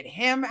 Let's get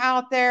him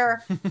out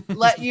there.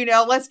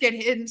 Let's get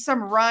him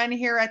some run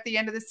here at the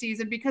end of the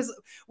season, because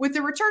with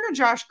the return of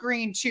Josh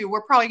Green too,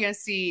 we're probably going to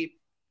see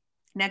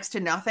next to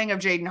nothing of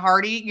Jaden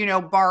Hardy,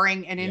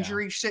 barring an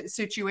injury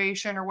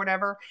situation or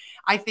whatever.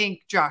 I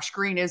think Josh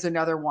Green is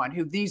another one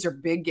who these are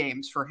big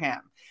games for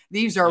him.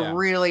 These are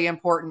really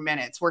important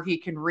minutes where he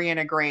can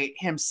reintegrate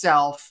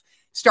himself,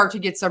 start to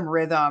get some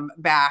rhythm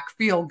back,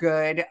 feel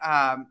good,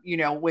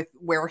 with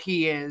where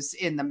he is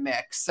in the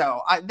mix.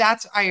 So I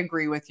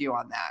agree with you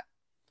on that.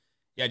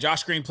 Yeah,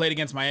 Josh Green played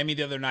against Miami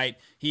the other night.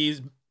 He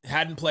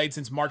hadn't played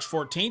since March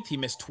 14th. He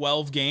missed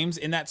 12 games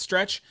in that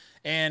stretch.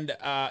 And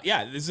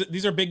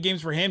these are big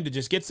games for him to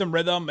just get some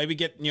rhythm, maybe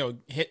get,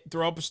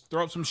 throw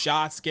up some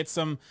shots, get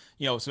some,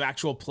 some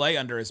actual play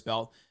under his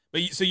belt.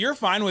 But so you're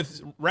fine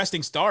with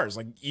resting stars.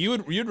 Like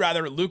you'd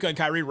rather Luka and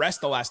Kyrie rest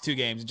the last 2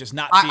 games and just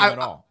not see them at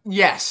all.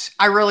 Yes,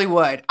 I really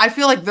would. I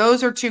feel like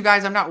those are 2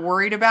 guys I'm not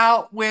worried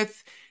about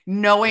with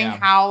knowing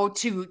how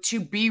to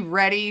be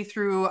ready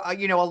through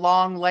a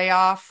long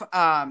layoff.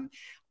 I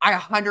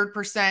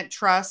 100%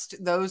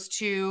 trust those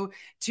 2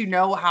 to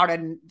know how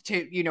to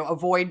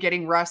avoid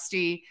getting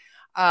rusty.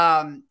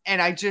 And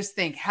I just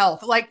think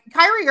health, like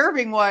Kyrie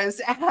Irving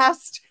was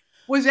asked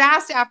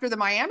after the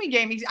Miami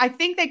game. I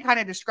think they kind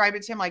of described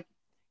it to him like,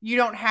 you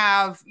don't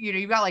have,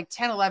 you've got like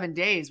 10, 11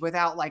 days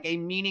without like a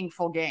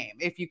meaningful game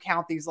if you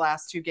count these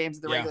last 2 games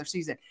of the regular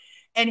season.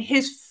 And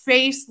his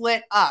face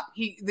lit up.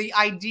 The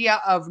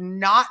idea of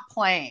not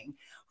playing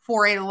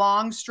for a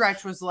long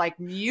stretch was like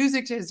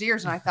music to his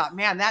ears. And I thought,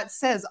 man, that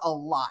says a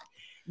lot.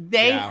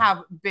 They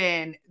have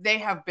been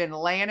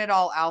laying it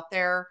all out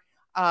there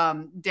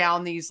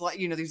down these,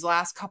 these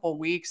last couple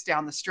weeks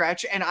down the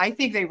stretch. And I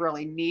think they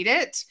really need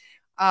it.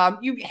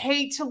 You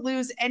hate to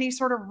lose any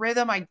sort of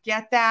rhythm. I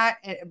get that.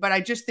 But I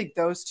just think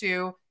those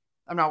 2,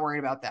 I'm not worried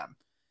about them.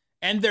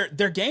 And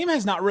their game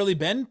has not really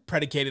been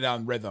predicated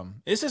on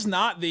rhythm. This is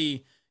not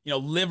the,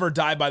 live or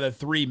die by the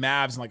 3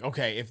 Mavs. And like,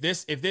 okay, if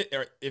this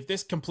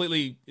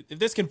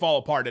can fall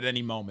apart at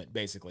any moment,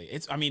 basically.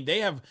 They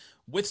have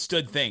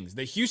withstood things.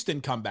 The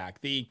Houston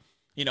comeback, the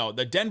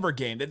Denver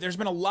game, there's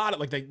been a lot of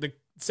like the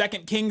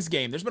second Kings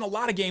game. There's been a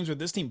lot of games where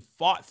this team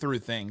fought through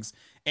things,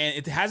 and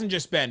it hasn't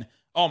just been,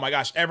 oh my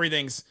gosh,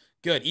 everything's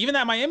good. Even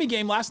that Miami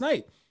game last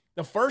night,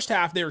 the first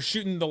half, they were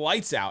shooting the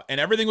lights out and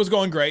everything was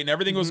going great and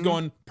everything was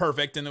going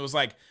perfect. And it was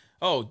like,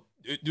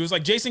 it was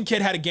like Jason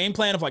Kidd had a game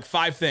plan of like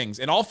 5 things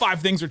and all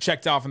 5 things were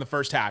checked off in the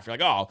first half. You're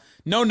like, oh,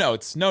 no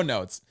notes. And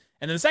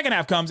then the second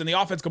half comes and the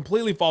offense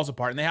completely falls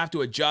apart and they have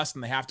to adjust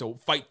and they have to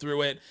fight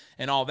through it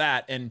and all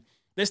that. And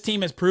this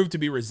team has proved to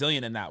be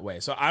resilient in that way.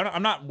 So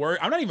I'm not worried.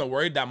 I'm not even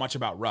worried that much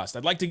about rust.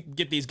 I'd like to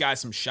get these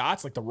guys some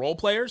shots, like the role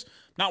players.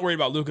 I'm not worried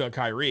about Luka and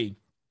Kyrie.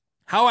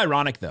 How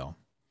ironic, though,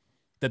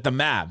 that the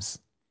Mavs,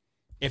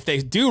 if they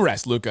do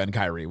rest Luka and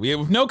Kyrie, we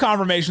have no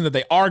confirmation that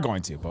they are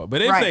going to,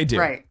 but if they do,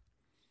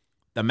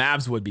 the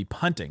Mavs would be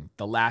punting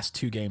the last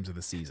 2 games of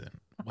the season.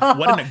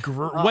 What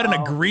an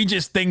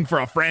egregious thing for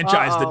a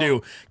franchise to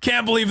do.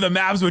 Can't believe the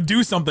Mavs would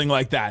do something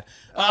like that.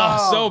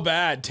 Oh, so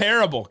bad.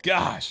 Terrible.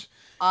 Gosh.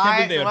 Can't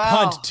believe they would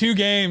punt 2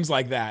 games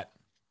like that.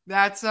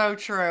 That's so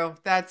true.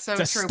 That's so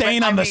It's a true.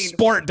 stain on the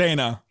sport,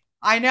 Dana.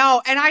 I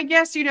know. And I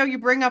guess, you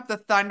bring up the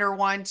Thunder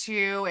one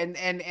too,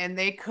 and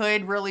they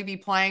could really be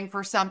playing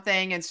for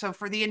something. And so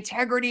for the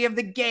integrity of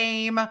the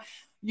game,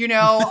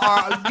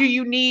 do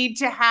you need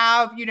to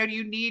have, do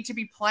you need to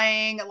be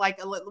playing like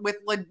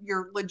with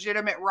your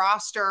legitimate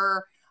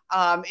roster?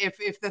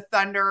 If the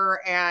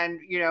Thunder and,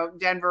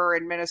 Denver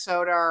and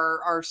Minnesota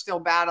are still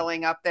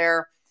battling up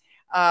there.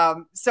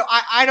 So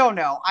I don't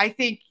know. I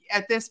think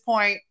at this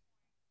point,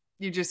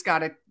 you just got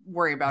to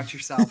worry about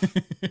yourself.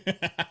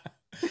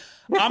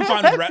 I'm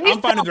fine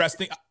with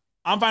resting.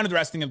 I'm fine with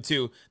resting them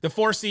too. The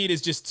 4 seed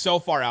is just so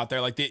far out there.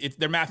 Like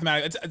they're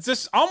mathematically, it's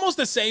just almost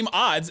the same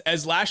odds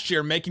as last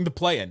year making the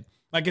play-in.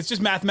 Like it's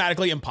just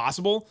mathematically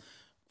impossible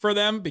for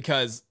them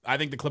because I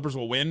think the Clippers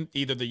will win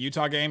either the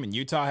Utah game, and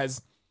Utah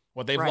has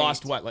they've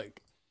lost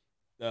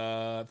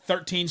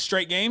 13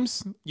 straight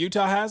games.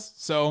 Utah has,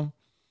 so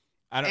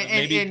I don't.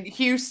 Maybe and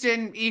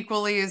Houston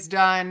equally is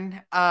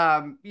done.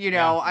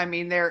 I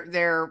mean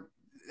they're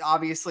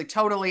obviously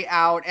totally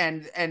out,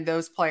 and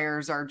those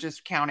players are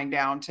just counting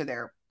down to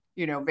their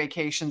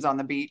vacations on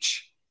the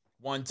beach.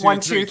 1,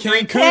 2,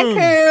 3,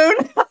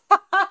 Cancun.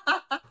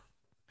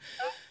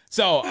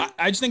 So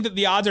I just think that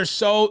the odds are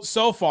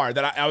so far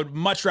that I would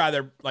much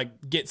rather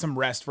get some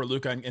rest for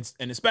Luka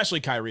and especially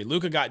Kyrie.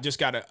 Luka just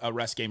got a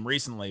rest game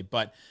recently,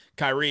 but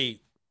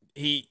Kyrie,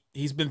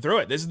 he's been through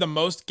it. This is the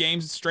most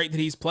games straight that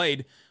he's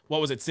played.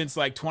 What was it, since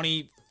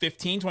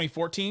 2015,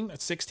 2014,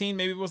 16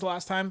 maybe was the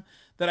last time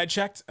that I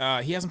checked.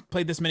 He hasn't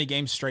played this many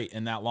games straight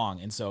in that long.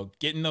 And so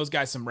getting those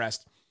guys some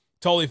rest,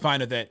 totally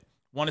fine with it.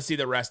 Want to see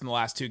the rest in the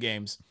last 2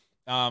 games.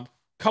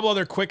 Couple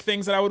other quick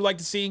things that I would like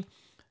to see.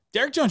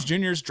 Derrick Jones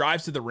Jr.'s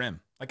drives to the rim.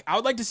 I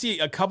would like to see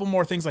a couple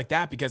more things like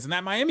that, because in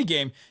that Miami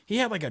game, he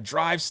had a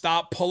drive,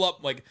 stop, pull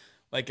up,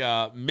 like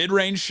a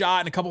mid-range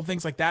shot and a couple of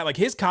things like that.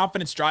 His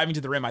confidence driving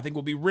to the rim, I think,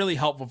 will be really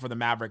helpful for the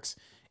Mavericks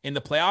in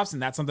the playoffs.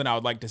 And that's something I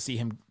would like to see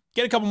him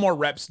get a couple more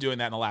reps doing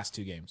that in the last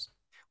 2 games.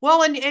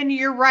 Well, and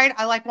you're right.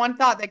 I one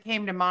thought that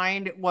came to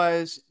mind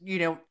was,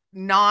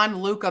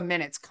 non-Luka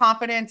minutes,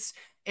 confidence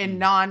in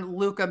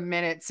non-Luka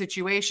minute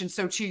situations.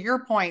 So to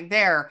your point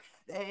there,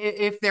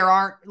 if there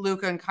aren't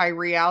Luka and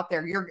Kyrie out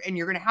there, you're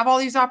going to have all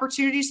these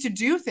opportunities to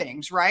do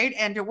things, right?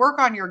 And to work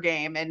on your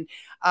game and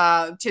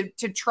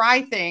to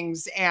try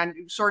things and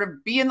sort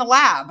of be in the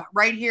lab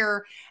right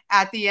here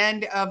at the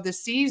end of the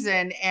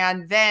season,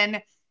 and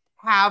then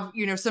have,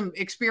 some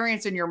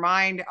experience in your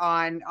mind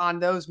on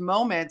those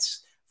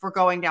moments for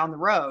going down the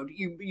road.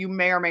 You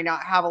may or may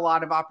not have a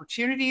lot of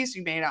opportunities.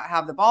 You may not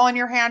have the ball in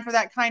your hand for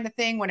that kind of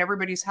thing when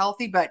everybody's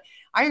healthy, but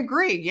I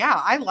agree. Yeah,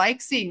 I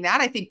like seeing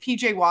that. I think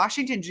PJ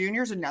Washington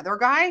Jr. is another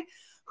guy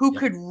who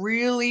could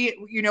really,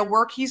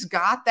 work. He's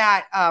got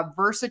that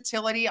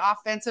versatility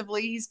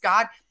offensively. He's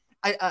got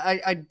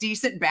a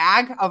decent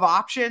bag of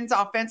options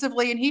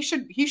offensively, and he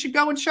should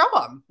go and show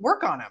them,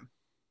 work on him.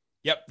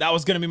 Yep, that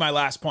was going to be my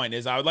last point,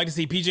 is I would like to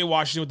see PJ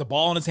Washington with the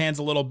ball in his hands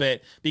a little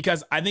bit,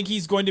 because I think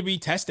he's going to be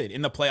tested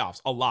in the playoffs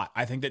a lot.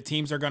 I think that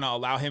teams are going to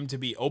allow him to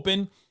be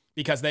open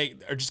because they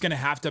are just going to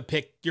have to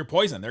pick your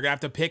poison. They're going to have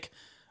to pick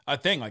a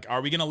thing.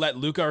 Are we going to let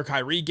Luka or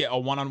Kyrie get a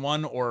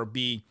one-on-one, or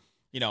be,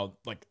 are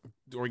we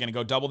going to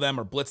go double them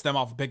or blitz them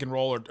off a pick and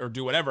roll, or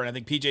do whatever? And I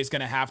think PJ's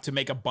going to have to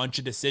make a bunch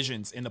of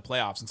decisions in the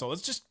playoffs. And so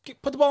let's just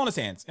put the ball in his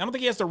hands. I don't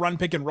think he has to run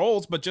pick and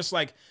rolls, but just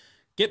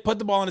put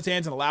the ball in his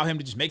hands and allow him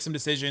to just make some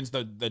decisions,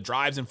 the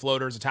drives and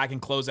floaters, attacking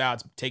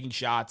closeouts, taking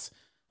shots.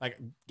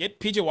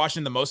 Get PJ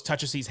Washington the most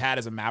touches he's had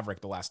as a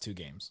Maverick the last 2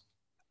 games.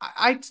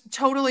 I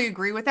totally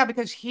agree with that,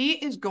 because he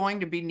is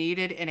going to be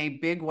needed in a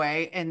big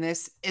way in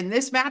this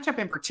matchup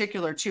in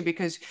particular too,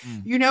 because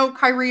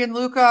Kyrie and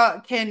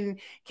Luka can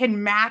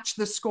match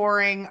the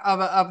scoring of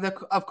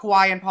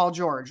Kawhi and Paul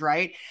George,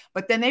 right?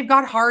 But then they've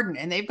got Harden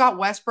and they've got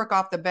Westbrook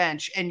off the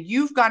bench, and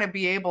you've got to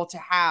be able to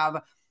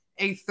have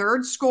a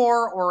third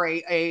score or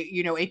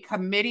a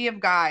committee of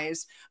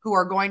guys who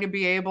are going to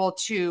be able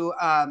to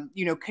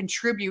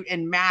contribute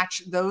and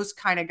match those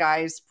kind of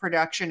guys'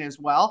 production as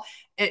well.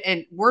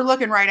 And we're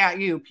looking right at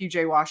you,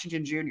 PJ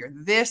Washington Jr.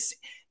 This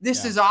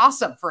is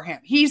awesome for him.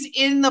 He's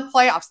in the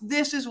playoffs.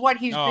 This is what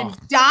he's been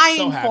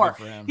dying for.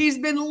 He's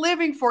been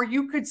living for.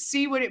 You could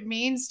see what it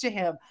means to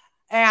him.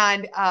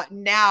 And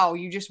now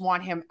you just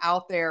want him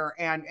out there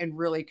and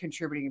really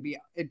contributing.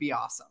 It'd be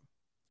awesome.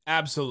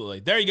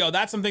 Absolutely. There you go.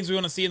 That's some things we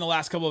want to see in the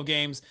last couple of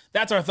games.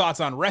 That's our thoughts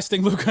on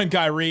resting Luka and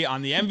Kyrie,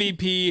 on the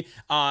MVP,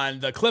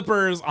 on the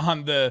Clippers,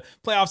 on the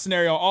playoff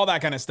scenario, all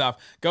that kind of stuff.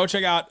 Go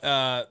check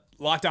out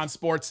Locked On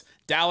Sports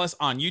Dallas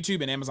on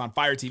YouTube and Amazon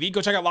Fire TV.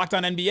 Go check out Locked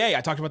On NBA.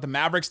 I talked about the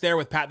Mavericks there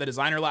with Pat the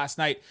Designer last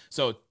night,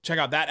 so check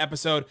out that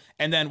episode.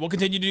 And then we'll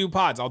continue to do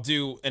pods. I'll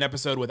do an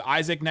episode with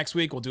Isaac next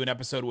week. We'll do an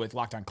episode with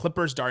Locked On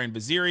Clippers, Darian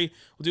Vaziri.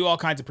 We'll do all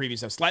kinds of preview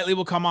stuff. Slightly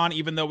will come on,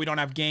 even though we don't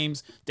have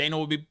games. Dana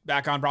will be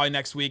back on probably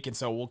next week, and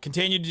so we'll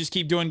continue to just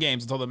keep doing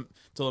games until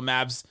the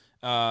Mavs.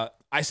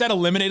 I said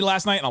eliminated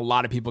last night, and a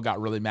lot of people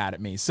got really mad at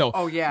me. So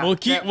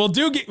we'll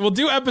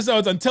do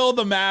episodes until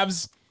the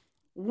Mavs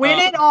win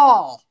it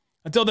all.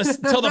 Until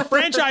the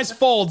franchise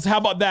folds. How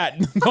about that?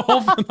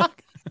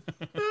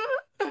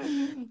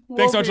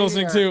 Thanks so much for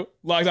listening to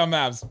Locked On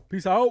Mavs.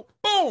 Peace out.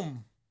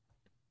 Boom.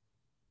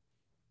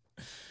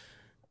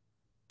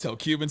 Till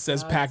Cuban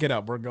says, pack it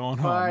up. We're going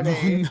home.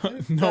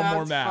 No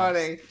more Mavs.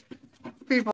 Funny. People